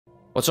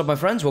What's up, my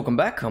friends? Welcome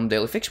back. I'm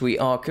Dailyfix. We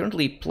are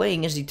currently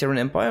playing as the Terran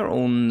Empire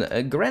on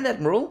Grand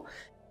Admiral,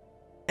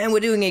 and we're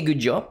doing a good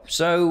job.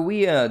 So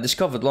we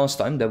discovered last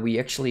time that we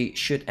actually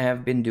should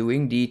have been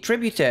doing the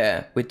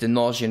tributaire with the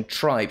Nausian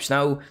tribes.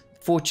 Now,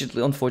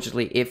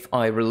 unfortunately, if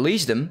I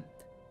release them,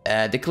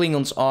 the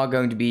Klingons are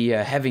going to be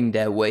having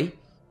their way,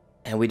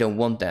 and we don't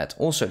want that.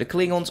 Also, the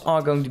Klingons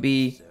are going to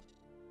be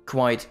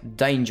quite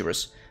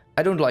dangerous.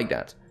 I don't like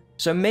that.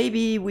 So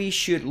maybe we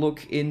should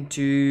look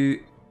into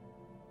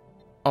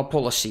our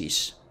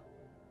policies.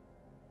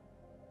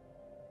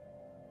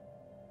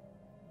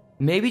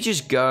 Maybe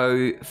just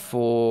go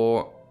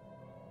for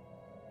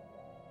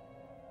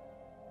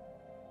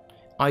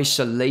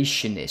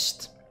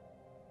isolationist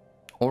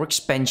or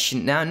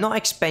expansion. Now, not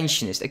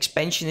expansionist.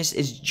 Expansionist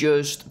is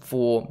just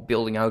for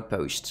building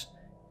outposts.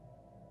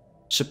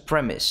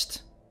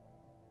 Supremacist.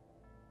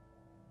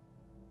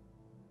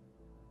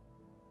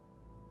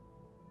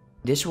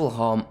 This will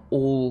harm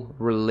all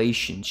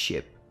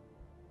relationship.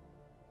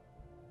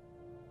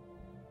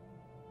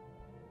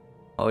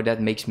 Oh,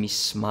 that makes me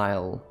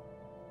smile.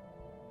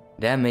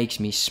 That makes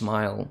me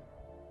smile.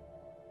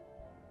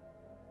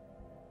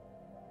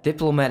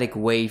 Diplomatic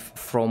wave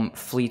from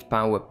fleet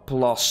power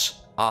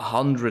plus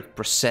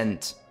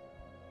 100%.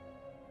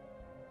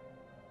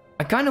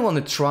 I kind of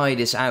want to try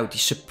this out, the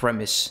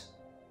supremacist.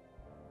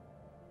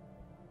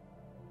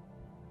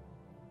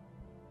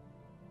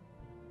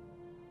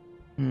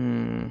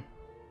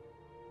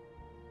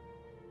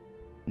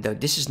 Though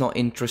this is not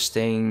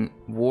interesting.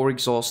 War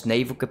exhaust,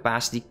 naval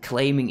capacity,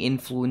 claiming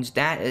influence.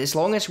 That, as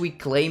long as we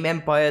claim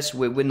empires,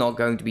 we're not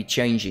going to be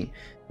changing.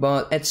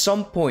 But at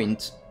some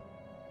point,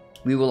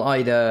 we will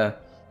either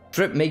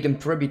make them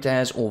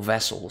tributaires or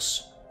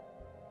vassals.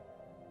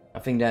 I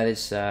think that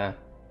is the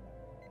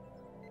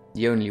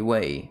only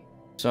way.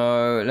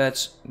 So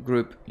let's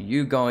group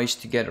you guys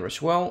together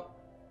as well.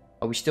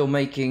 Are we still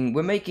making...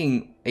 We're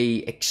making a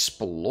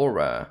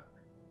explorer.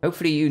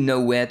 Hopefully you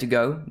know where to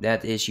go.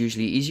 That is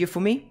usually easier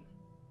for me.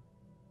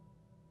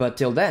 But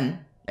till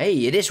then,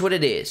 hey, it is what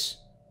it is.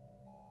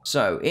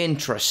 So,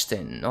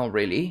 interesting. Not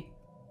really.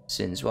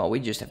 Since, well,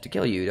 we just have to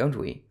kill you, don't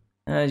we?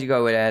 As you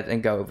go with that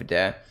and go over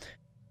there.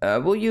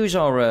 We'll use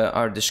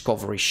our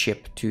discovery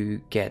ship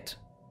to get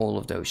all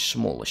of those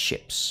smaller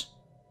ships.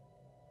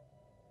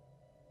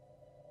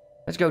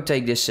 Let's go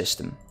take this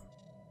system.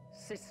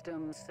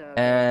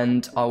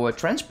 And our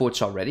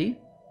transports are ready.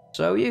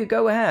 So you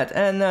go ahead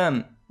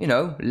and... you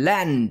know,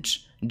 land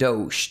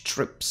those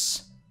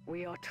troops.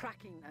 We are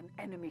tracking an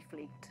enemy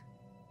fleet.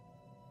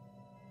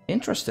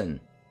 Interesting.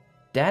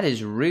 That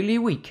is really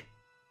weak.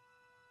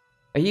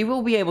 He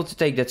will be able to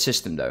take that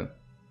system, though.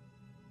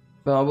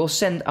 But we'll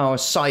send our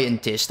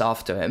scientist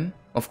after him,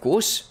 of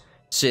course,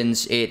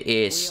 since it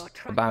is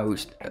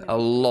about a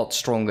lot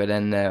stronger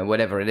than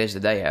whatever it is that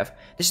they have.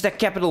 This is their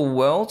capital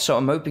world, so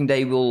I'm hoping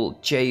they will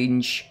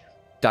change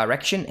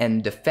direction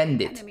and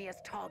defend it. Enemy is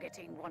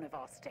targeting one of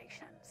our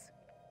stations.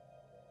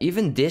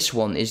 Even this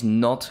one is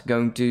not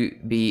going to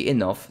be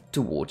enough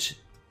towards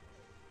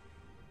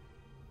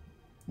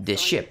this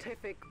ship.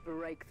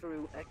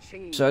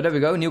 So there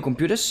we go, new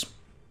computers.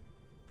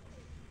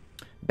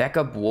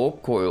 Backup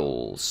warp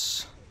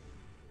coils.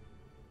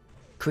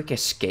 Quick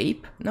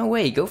escape? No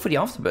way, go for the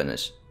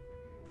afterburners.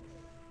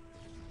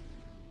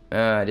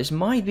 This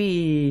might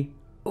be...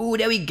 Oh,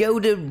 there we go,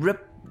 the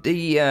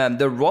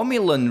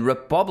Romulan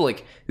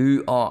Republic,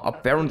 who are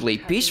apparently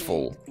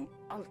peaceful.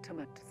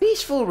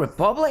 Peaceful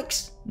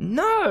republics?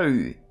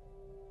 No!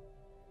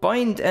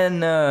 Find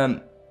and...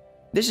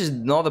 this is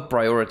not a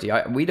priority.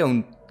 We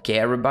don't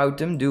care about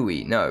them, do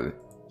we? No.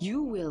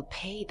 You will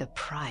pay the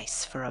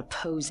price for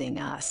opposing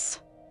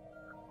us.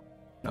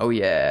 Oh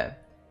yeah.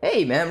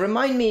 Hey man,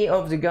 remind me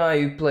of the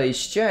guy who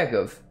plays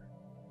Chekhov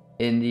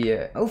in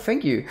the... oh,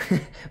 thank you.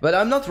 But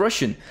I'm not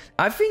Russian.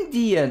 I think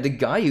the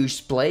guy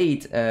who's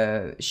played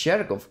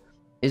Chekhov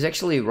is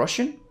actually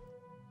Russian.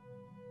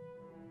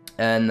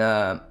 And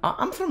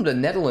I'm from the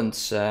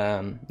Netherlands,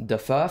 the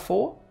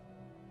Fairfor.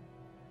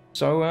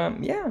 So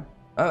yeah,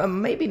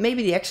 maybe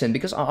the accent,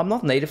 because I'm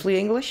not natively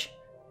English,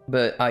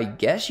 but I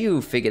guess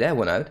you figured that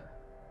one out.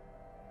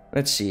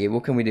 Let's see,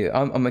 what can we do?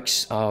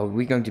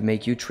 We're going to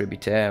make you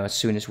tributaire as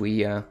soon as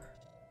we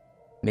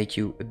make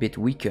you a bit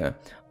weaker.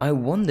 I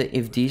wonder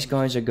if these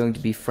guys are going to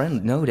be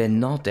friendly. No, they're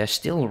not. They're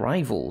still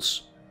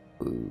rivals.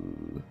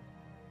 Ooh.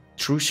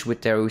 Truce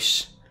with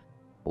those.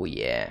 Oh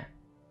yeah.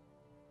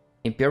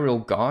 Imperial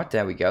Guard,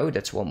 there we go.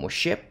 That's one more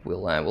ship.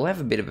 We'll have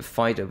a bit of a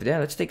fight over there.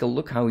 Let's take a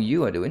look how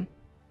you are doing.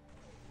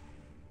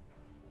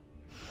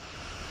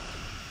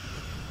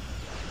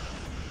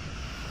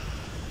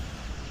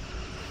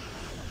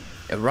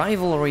 A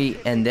rivalry,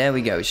 and there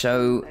we go.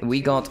 So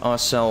we got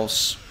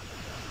ourselves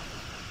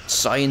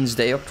Science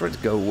Doctorate,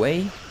 go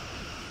away.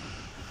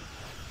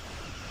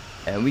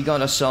 And we got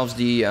ourselves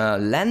the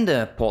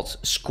Lander Pod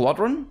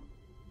Squadron.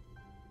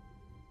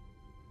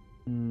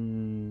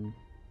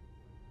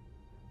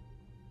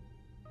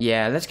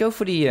 Yeah, let's go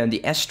for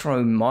the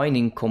Astro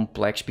Mining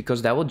Complex,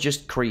 because that will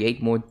just create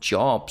more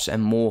jobs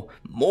and more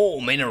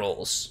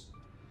minerals.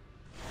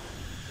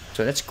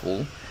 So that's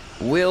cool.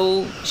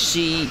 Will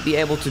she be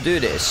able to do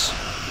this?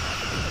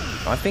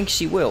 I think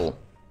she will.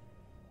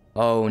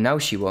 Oh, now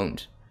she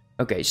won't.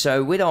 Okay,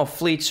 so with our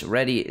fleets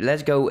ready,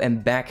 let's go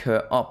and back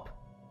her up.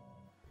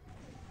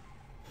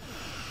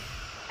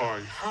 I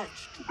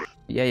hatched ready.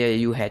 Yeah,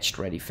 you hatched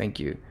ready, thank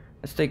you.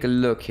 Let's take a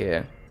look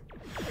here.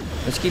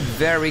 Let's keep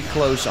very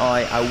close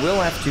eye. I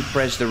will have to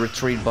press the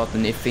retreat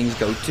button if things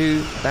go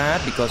too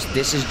bad, because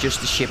this is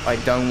just a ship I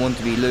don't want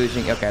to be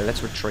losing. Okay,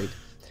 let's retreat.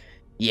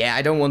 Yeah,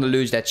 I don't want to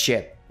lose that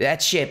ship.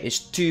 That ship is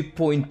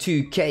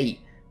 2.2k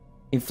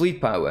in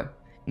fleet power.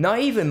 Not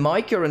even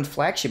my current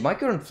flagship. My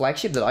current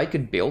flagship that I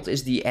could build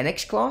is the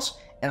NX class,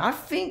 and I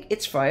think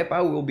its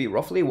firepower will be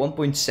roughly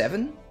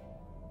 1.7.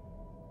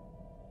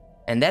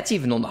 And that's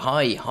even on the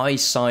high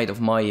side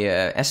of my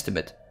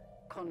estimate.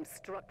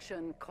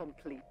 Construction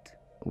complete.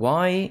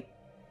 Why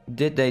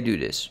did they do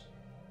this?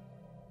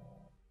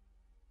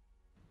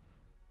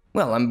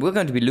 Well, we're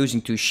going to be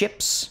losing 2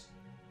 ships.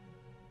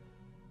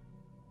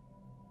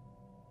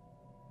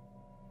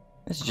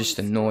 That's just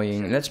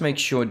annoying. Let's make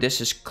sure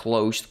this is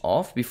closed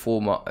off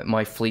before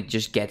my fleet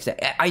just gets there.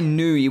 I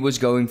knew he was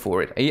going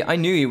for it. I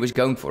knew he was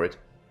going for it.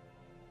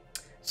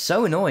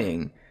 So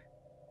annoying.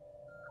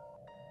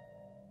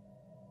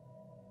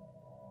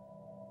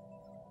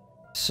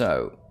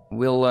 So,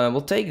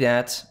 we'll take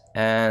that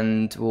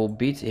and we'll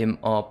beat him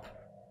up.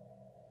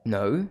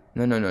 No.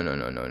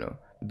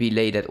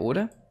 Belay that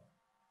order.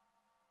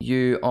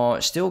 You are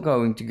still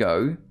going to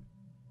go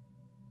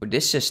for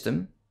this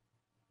system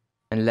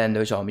and land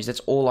those armies. That's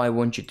all I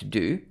want you to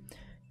do.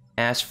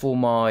 As for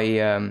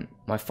my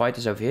my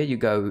fighters over here, you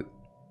go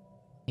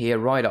here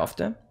right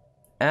after.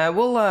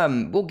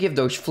 We'll give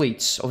those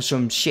fleets or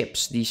some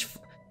ships.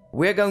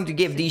 We're going to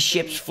give these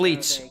ships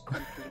fleets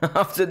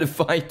after the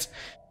fight,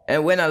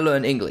 and when I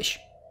learn English.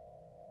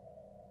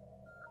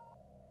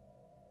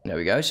 There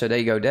we go. So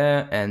they go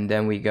there, and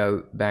then we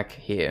go back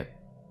here.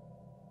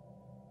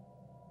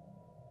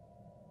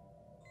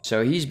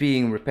 So he's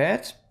being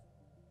repaired.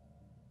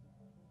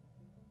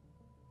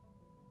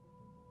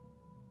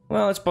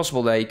 Well, it's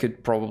possible they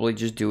could probably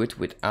just do it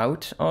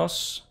without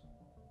us.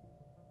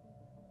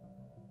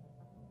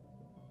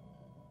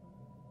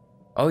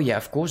 Oh yeah,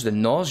 of course the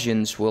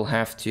Nausians will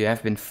have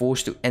been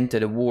forced to enter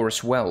the war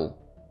as well.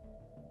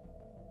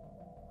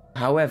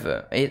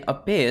 However, it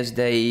appears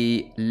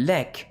they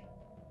lack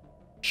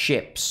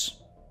ships.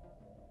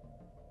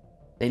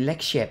 They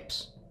lack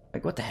ships.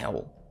 Like, what the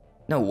hell?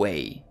 No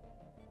way.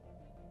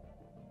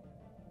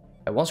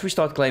 Once we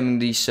start claiming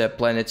these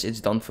planets,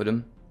 it's done for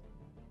them.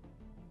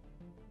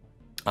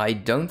 I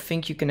don't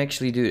think you can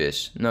actually do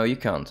this. No, you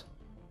can't.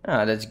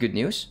 Ah, that's good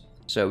news.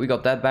 So we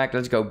got that back.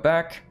 Let's go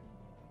back.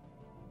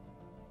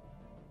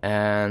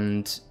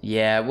 And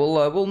yeah,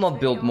 we'll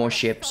not build more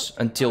ships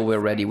until we're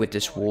ready with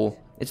this war.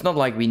 It's not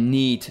like we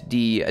need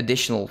the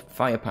additional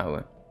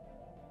firepower.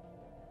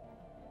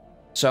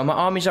 So my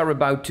armies are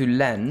about to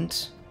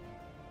land.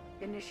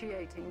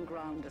 Initiating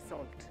ground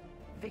assault.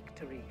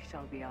 Victory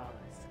shall be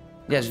ours.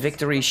 Yes,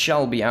 victory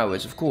shall be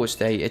ours. Of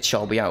course, it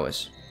shall be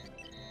ours.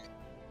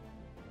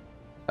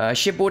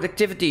 Shipboard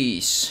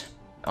activities.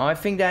 I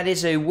think that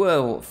is a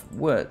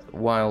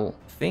worthwhile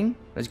thing.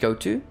 Let's go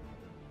to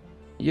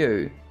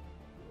you.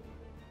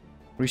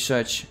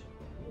 Research.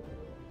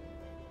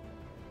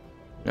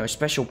 No,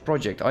 special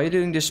project. Are you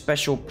doing this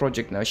special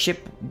project now?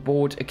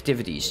 Shipboard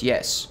activities.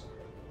 Yes.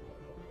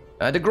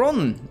 The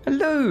Gron.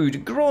 Hello, the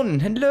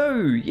Gron.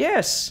 Hello.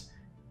 Yes.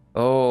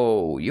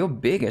 Oh, you're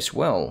big as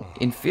well.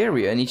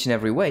 Inferior in each and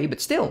every way,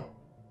 but still.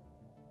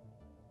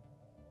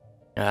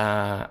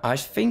 I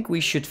think we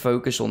should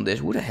focus on this.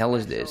 Who the hell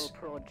is this?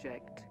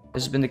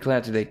 This has been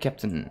declared today,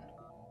 Captain.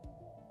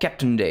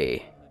 Captain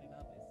Day.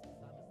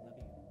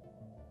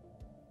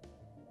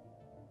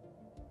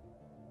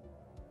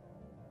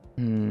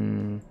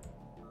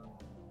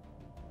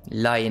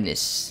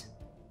 Lioness.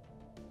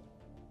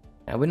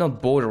 We're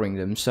not bordering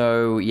them,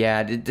 so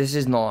yeah, this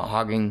is not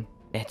hugging.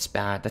 That's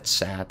bad, that's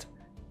sad.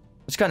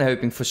 I was kind of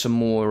hoping for some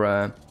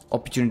more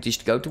opportunities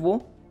to go to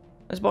war.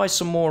 Let's buy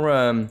some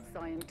more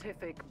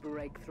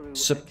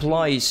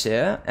supplies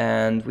here,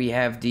 and we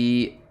have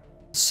the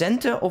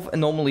Center of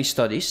Anomaly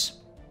Studies.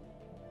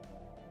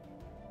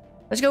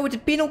 Let's go with the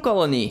penal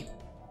colony.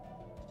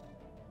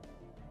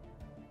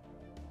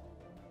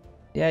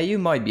 Yeah, you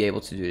might be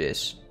able to do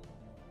this.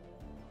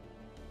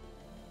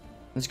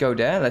 Let's go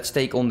there. Let's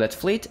take on that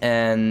fleet,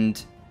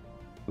 and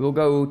we'll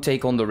go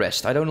take on the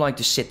rest. I don't like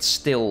to sit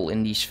still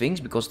in these things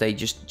because they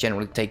just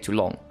generally take too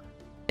long.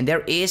 And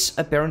there is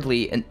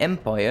apparently an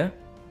empire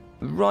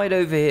right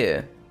over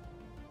here.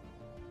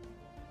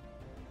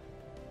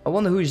 I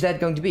wonder who is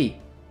that going to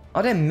be?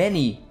 Are there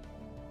many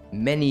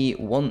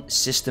one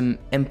system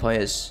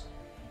empires?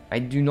 I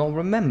do not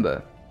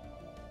remember.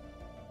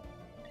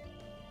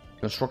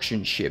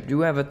 Construction ship.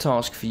 Do I have a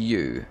task for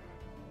you?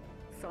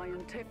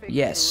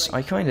 Yes,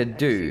 I kinda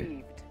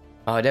do.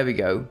 Ah, there we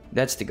go.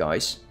 That's the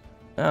guys.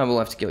 Ah, we'll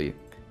have to kill you.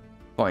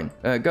 Fine.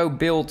 Go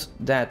build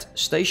that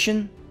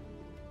station.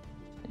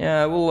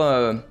 Yeah,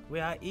 we'll We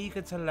are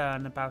eager to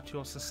learn about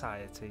your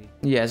society.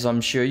 Yes,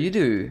 I'm sure you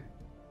do.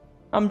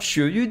 I'm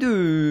sure you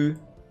do.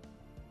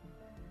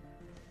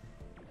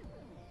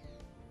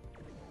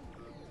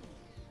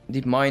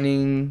 Deep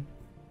mining.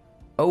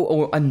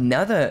 Oh,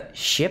 another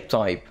ship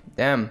type.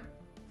 Damn.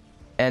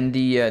 And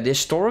the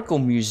historical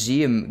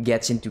museum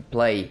gets into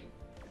play.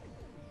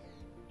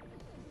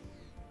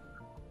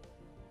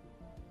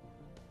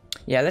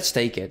 Yeah, let's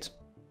take it.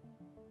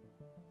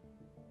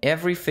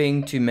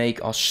 Everything to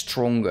make us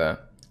stronger.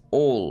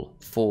 All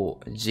for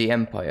the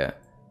Empire.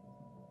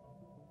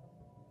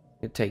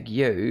 We'll take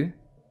you.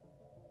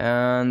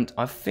 And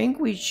I think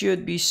we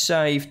should be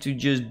safe to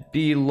just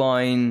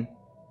beeline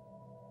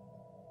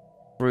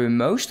through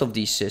most of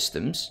these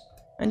systems.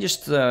 And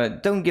just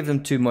don't give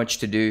them too much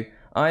to do.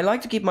 I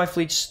like to keep my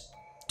fleets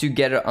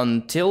together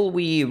until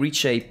we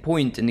reach a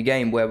point in the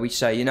game where we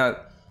say, you know,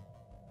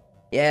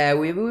 yeah,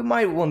 we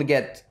might want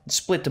to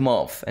split them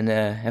off and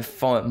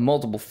have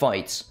multiple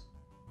fights.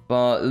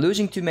 But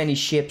losing too many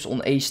ships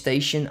on a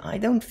station, I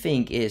don't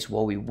think is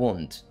what we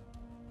want.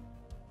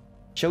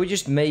 Shall we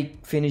just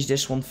finish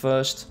this one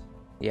first?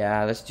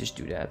 Yeah, let's just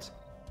do that.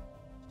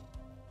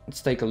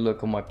 Let's take a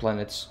look on my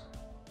planets.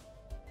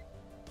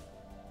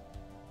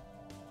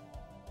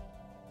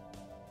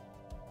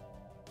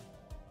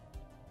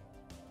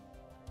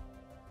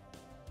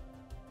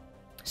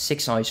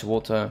 Six ice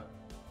water.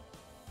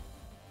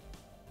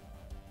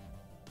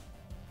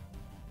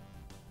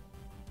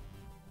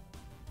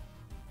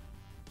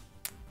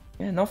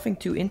 Yeah, nothing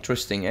too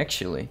interesting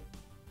actually.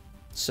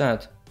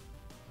 Sad.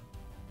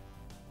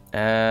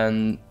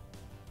 And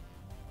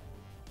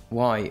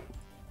why?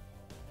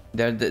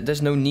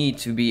 There's no need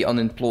to be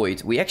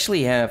unemployed. We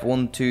actually have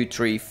 1, 2,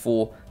 3,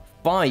 4,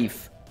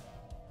 5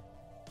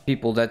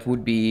 people that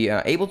would be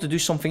able to do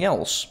something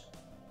else.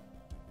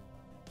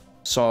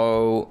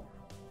 So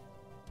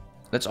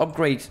let's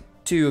upgrade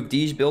 2 of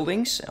these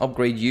buildings.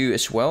 Upgrade you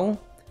as well.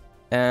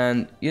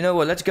 And you know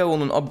what, let's go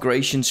on an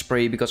upgradation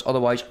spree, because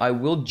otherwise I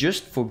will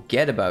just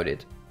forget about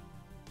it.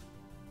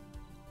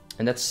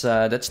 And that's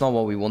not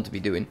what we want to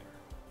be doing.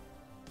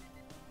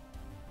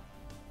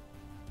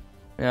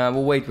 Yeah,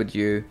 we'll wait with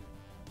you.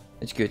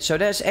 It's good. So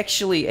there's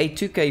actually a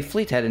 2K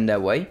fleet heading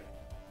that way.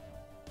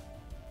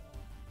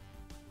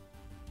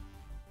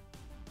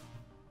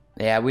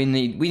 Yeah, we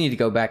need to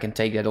go back and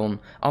take that on.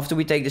 After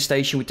we take the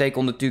station, we take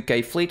on the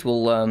 2K fleet.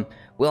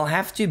 We'll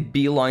have to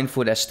beeline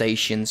for their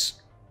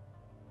stations.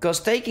 Because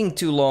taking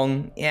too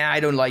long, yeah, I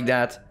don't like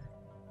that.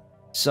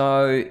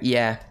 So,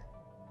 yeah.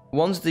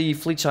 Once the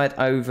fleet's head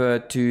over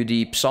to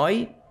the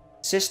Psi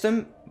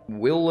system,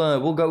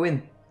 we'll go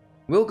in.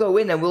 We'll go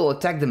in and we'll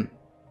attack them.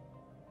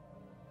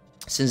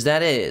 Since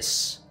that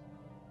is...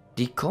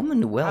 The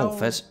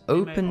Commonwealth has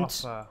opened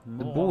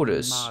the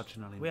borders.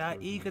 We are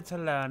eager to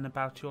learn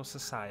about your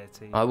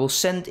society. I will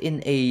send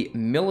in a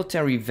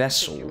military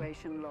vessel.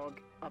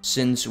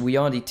 Since we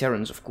are the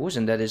Terrans, of course,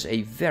 and that is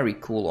a very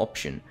cool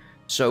option.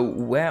 So,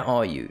 where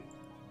are you?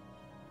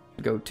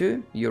 Go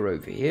to, you're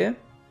over here.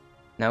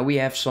 Now we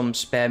have some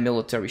spare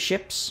military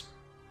ships.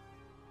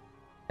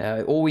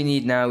 All we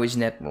need now is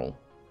an Admiral.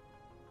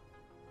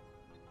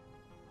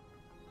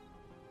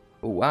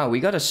 Oh, wow, we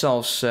got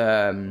ourselves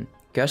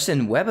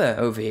Justin Weber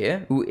over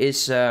here, who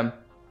is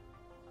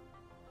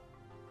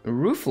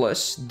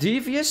ruthless,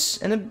 devious,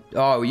 and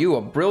oh, you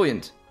are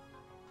brilliant.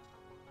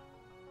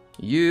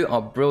 You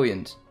are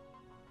brilliant.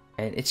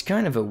 And it's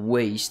kind of a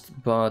waste,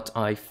 but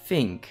I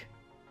think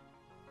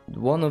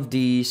one of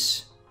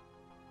these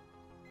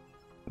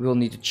will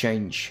need to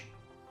change.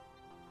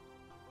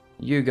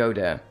 You go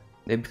there,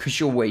 because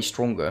you're way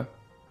stronger.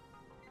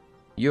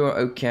 You're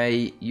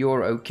okay,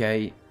 you're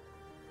okay.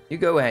 You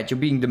go ahead, you're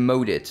being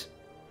demoted.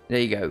 There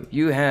you go.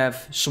 You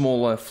have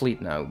smaller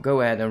fleet now.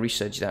 Go ahead and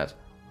research that.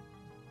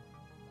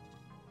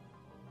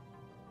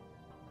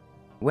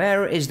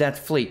 Where is that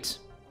fleet?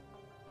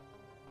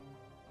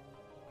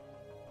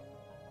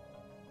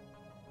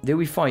 Did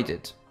we fight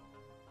it?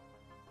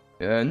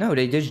 No,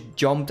 they just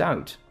jumped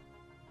out.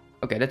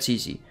 Okay, that's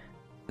easy.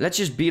 Let's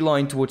just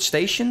beeline towards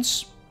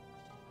stations.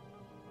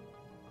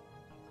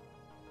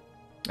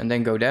 And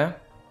then go there.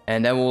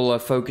 And then we'll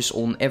focus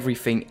on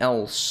everything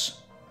else.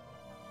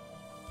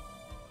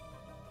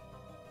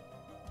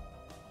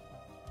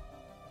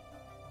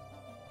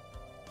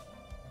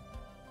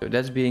 So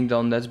that's being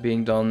done, that's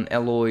being done.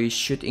 Alloys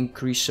should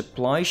increase,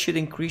 supply should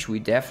increase. We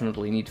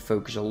definitely need to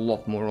focus a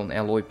lot more on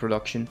alloy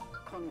production.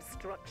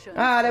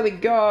 Ah, there we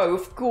go,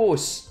 of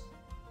course.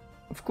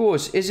 Of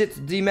course, is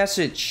it the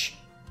message?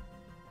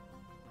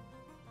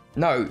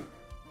 No,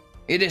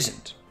 it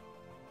isn't.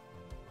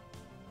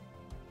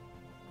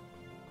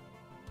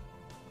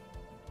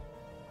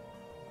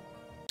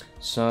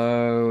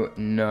 So,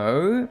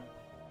 no.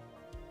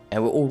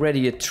 And we're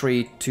already at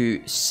 3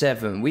 to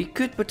 7. We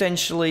could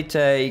potentially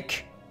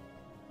take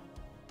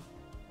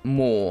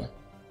more.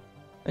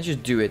 Let's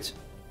just do it.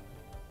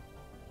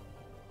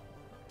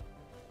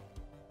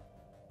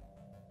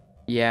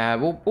 Yeah,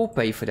 we'll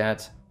pay for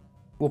that.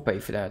 We'll pay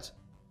for that.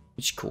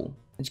 It's cool.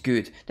 It's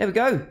good. There we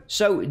go.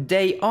 So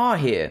they are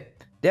here.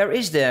 There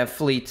is their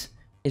fleet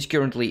is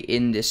currently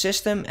in the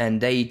system,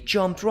 and they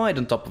jumped right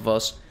on top of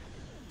us.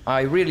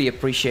 I really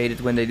appreciate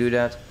it when they do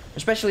that.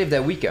 Especially if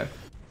they're weaker.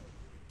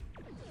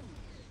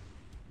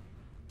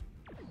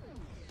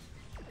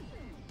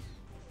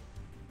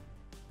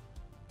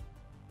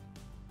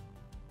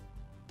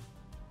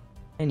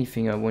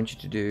 Anything I want you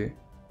to do?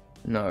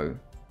 No.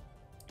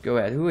 Go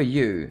ahead. Who are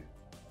you?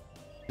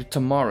 The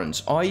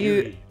Tamarans. Are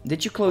you...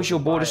 Did you close your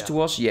borders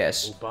to us?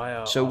 Yes.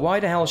 So why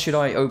the hell should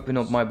I open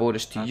up my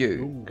borders to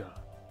you?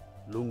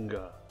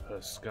 Lunga,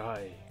 her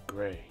sky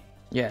grey.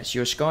 Yes,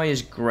 your sky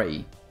is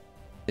grey.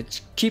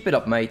 Keep it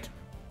up, mate.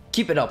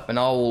 Keep it up and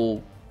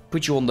I'll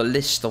put you on the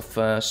list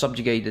of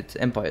subjugated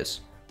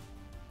empires.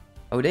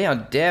 Oh, they are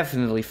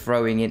definitely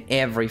throwing in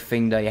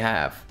everything they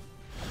have.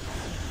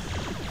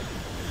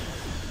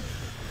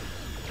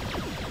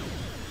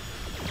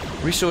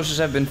 Resources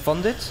have been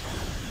funded.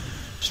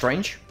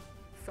 Strange.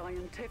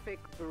 Scientific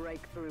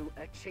breakthrough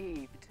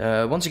achieved.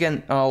 Once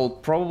again, I'll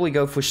probably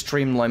go for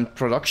streamlined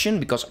production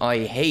because I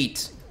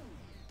hate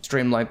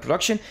streamlined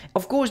production.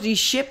 Of course, the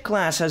ship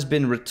class has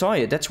been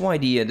retired. That's why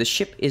the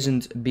ship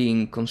isn't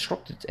being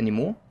constructed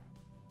anymore.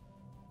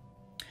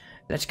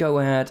 Let's go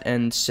ahead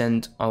and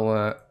send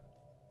our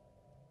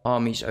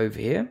armies over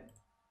here.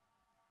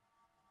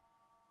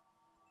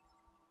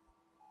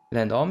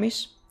 Land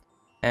armies.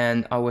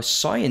 And our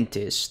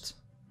scientist.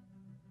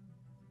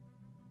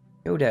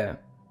 Go there.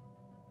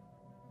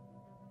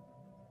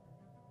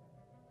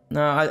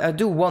 No, I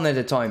do one at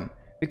a time.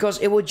 Because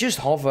it will just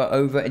hover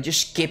over and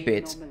just skip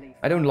it.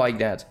 I don't like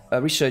that.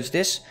 Research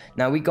this.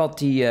 Now we got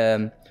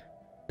the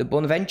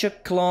Bonaventure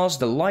class,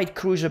 the light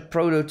cruiser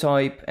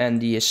prototype, and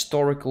the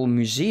historical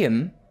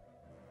museum.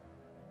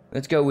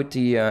 Let's go with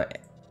the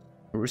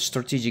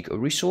strategic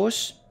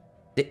resource.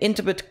 The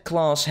Intrepid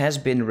class has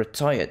been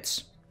retired.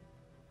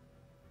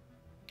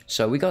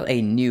 So we got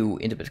a new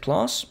Intrepid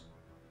class.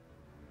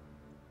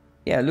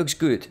 Yeah, it looks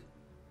good.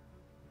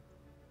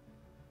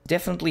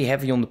 Definitely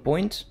heavy on the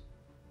point.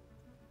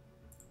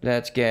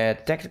 Let's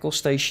get tactical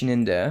station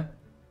in there.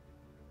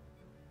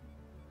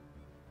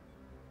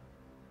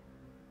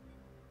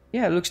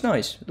 Yeah, it looks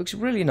nice. It looks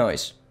really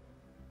nice.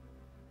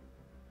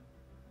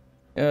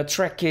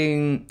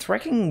 Tracking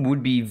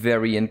would be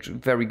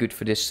very good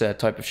for this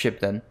type of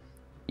ship then.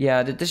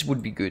 Yeah, this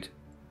would be good.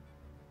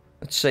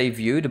 Let's save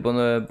you, the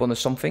Bona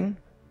something.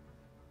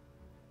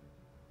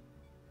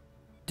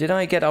 Did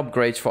I get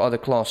upgrades for other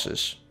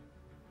classes?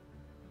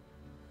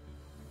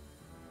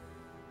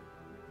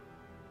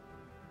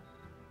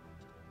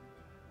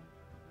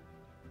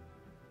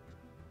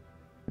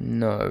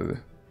 No.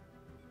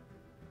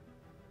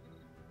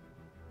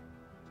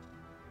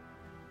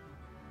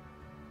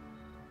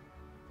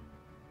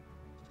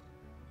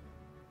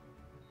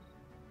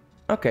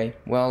 Okay,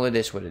 well, it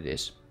is what it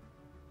is.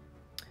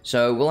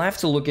 So we'll have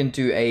to look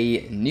into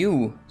a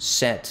new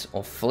set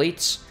of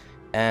fleets,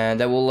 and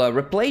that will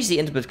replace the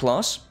Intrepid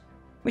class,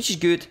 which is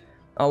good.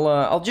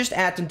 I'll just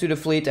add them to the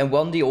fleet, and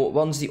once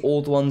the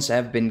old ones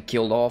have been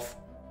killed off,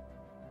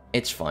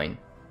 it's fine.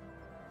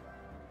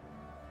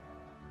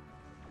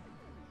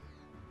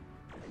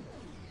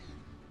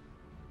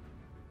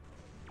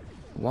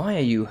 Why are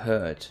you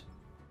hurt?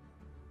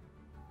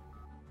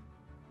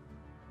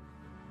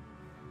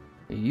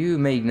 You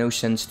make no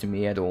sense to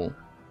me at all.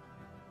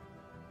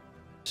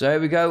 So here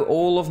we go,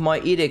 all of my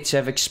edicts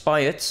have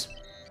expired.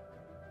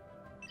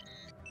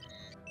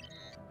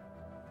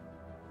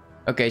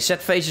 Okay,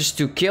 set phases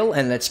to kill,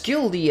 and let's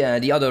kill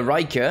the other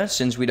Riker,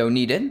 since we don't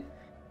need it.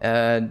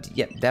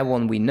 Yeah, that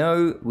one we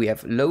know. We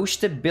have low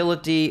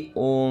stability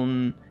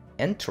on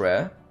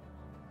Entra.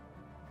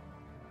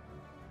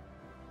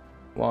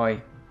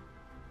 Why?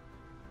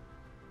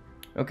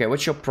 Okay,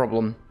 what's your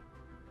problem?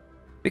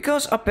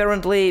 Because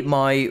apparently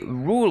my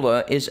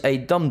ruler is a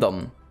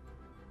dum-dum.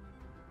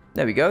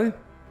 There we go.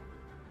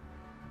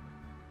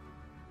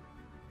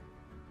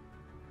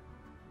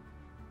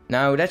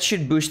 Now that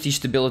should boost the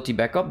stability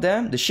back up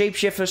there. The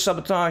shapeshifter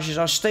sabotages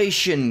our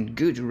station.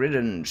 Good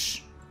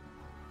riddance.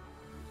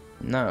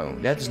 No,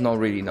 that is not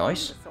really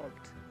nice.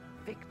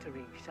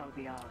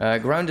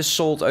 Ground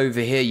assault over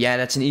here. Yeah,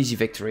 that's an easy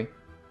victory.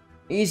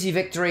 Easy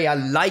victory. I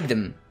like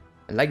them.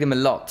 I like them a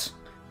lot.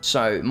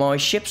 So, my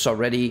ships are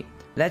ready.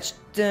 Let's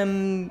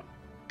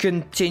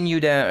continue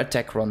their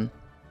attack run.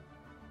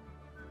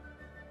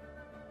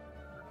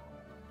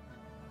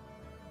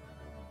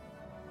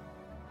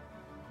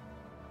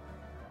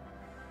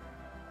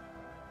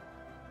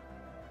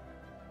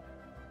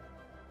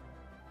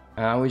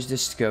 How is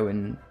this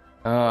going?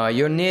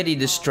 You're near the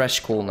distress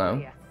call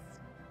now.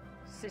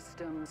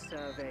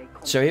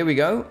 So here we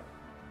go.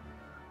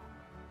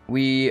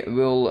 We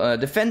will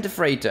defend the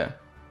freighter.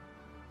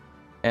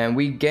 And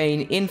we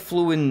gain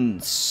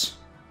influence.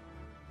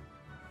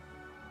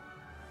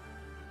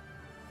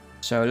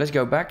 So let's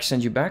go back,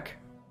 send you back.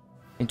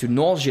 Into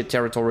nausea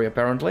territory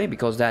apparently,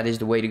 because that is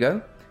the way to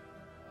go.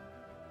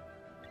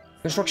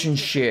 Construction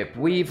ship.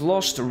 We've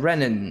lost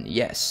Renan,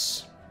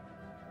 yes.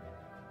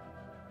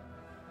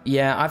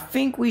 Yeah, I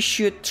think we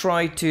should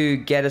try to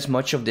get as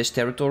much of this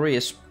territory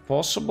as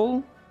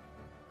possible.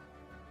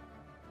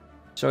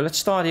 So let's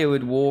start here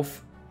with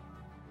Worf.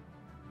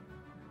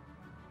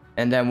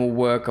 And then we'll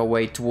work our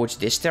way towards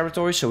this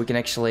territory so we can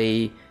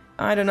actually,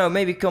 I don't know,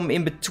 maybe come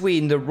in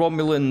between the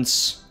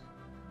Romulans.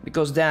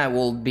 Because that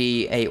will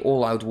be a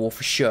all-out war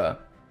for sure.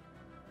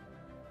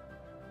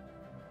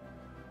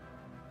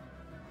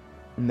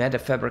 Meta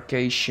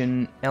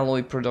fabrication,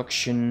 alloy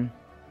production.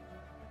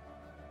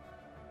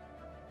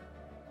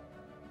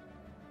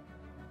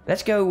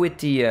 Let's go with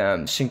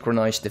the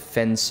synchronized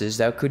defenses.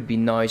 That could be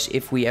nice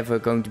if we ever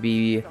going to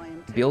be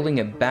building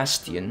a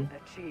bastion.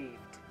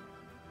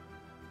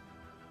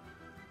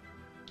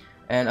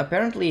 And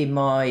apparently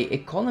my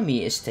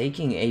economy is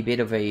taking a bit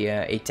of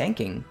a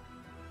tanking.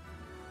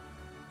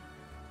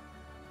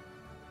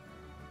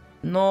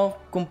 Not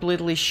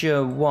completely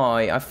sure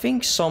why. I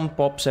think some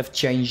pops have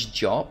changed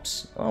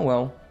jobs. Oh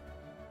well.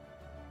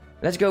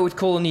 Let's go with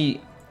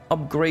colony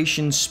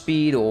upgradation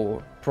speed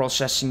or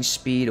processing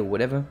speed or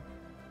whatever.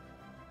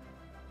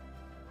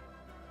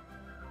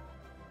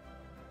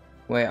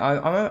 Wait,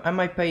 am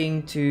I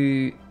paying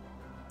to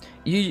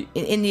you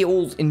in the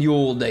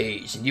old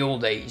days,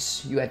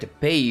 you had to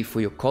pay for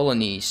your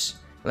colonies.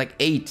 Like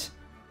 8.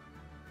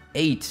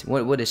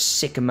 What a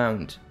sick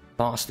amount.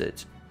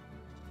 Bastard.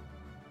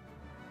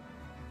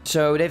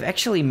 So they've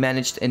actually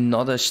managed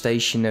another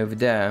station over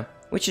there,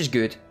 which is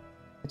good.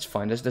 It's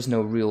fine, there's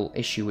no real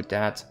issue with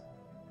that.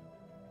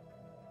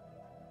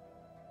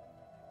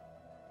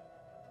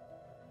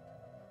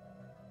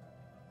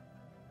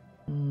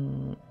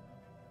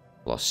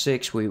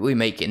 +6, we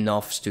make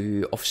enough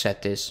to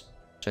offset this,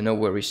 so no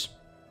worries.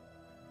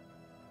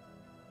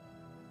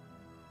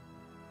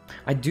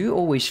 I do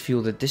always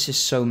feel that this is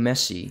so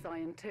messy.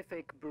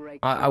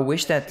 I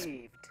wish that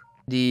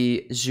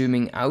the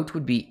zooming out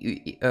would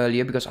be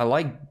earlier, because I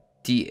like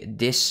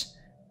this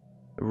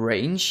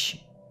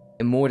range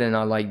more than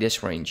I like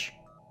this range.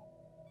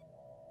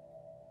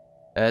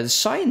 The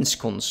science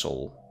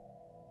console.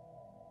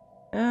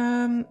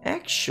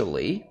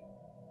 Actually,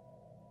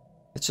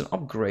 it's an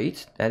upgrade.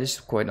 That is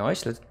quite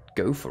nice. Let's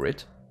go for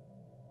it.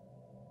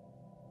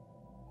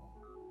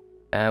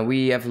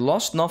 We have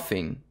lost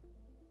nothing.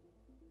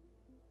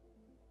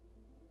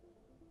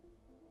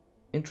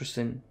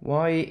 Interesting.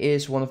 Why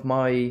is one of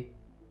my...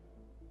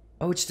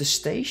 Oh, it's the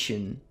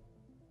station.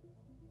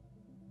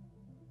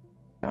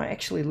 Did I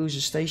actually lose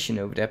a station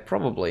over there?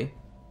 Probably.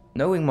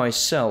 Knowing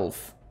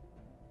myself,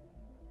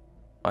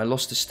 I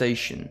lost the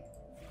station.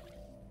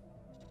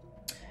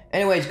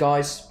 Anyways,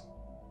 guys.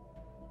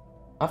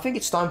 I think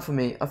it's time for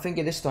me. I think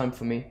it is time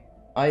for me.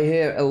 I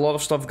hear a lot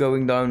of stuff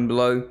going down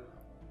below.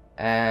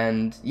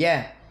 And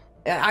yeah.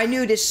 I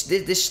knew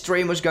this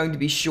stream was going to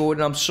be short,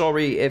 and I'm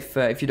sorry if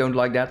you don't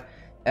like that.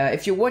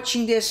 If you're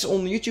watching this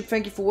on YouTube,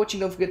 thank you for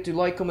watching. Don't forget to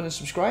like, comment, and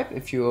subscribe.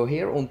 If you're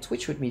here on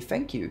Twitch with me,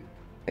 thank you.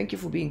 Thank you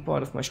for being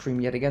part of my stream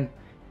yet again.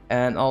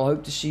 And I'll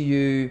hope to see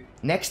you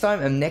next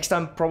time. And next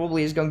time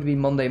probably is going to be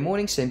Monday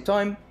morning, same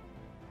time.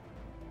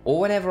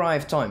 Or whenever I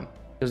have time.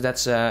 Because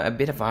that's a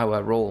bit of how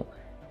I roll.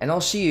 And I'll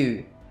see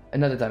you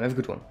another time. Have a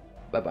good one.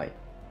 Bye-bye.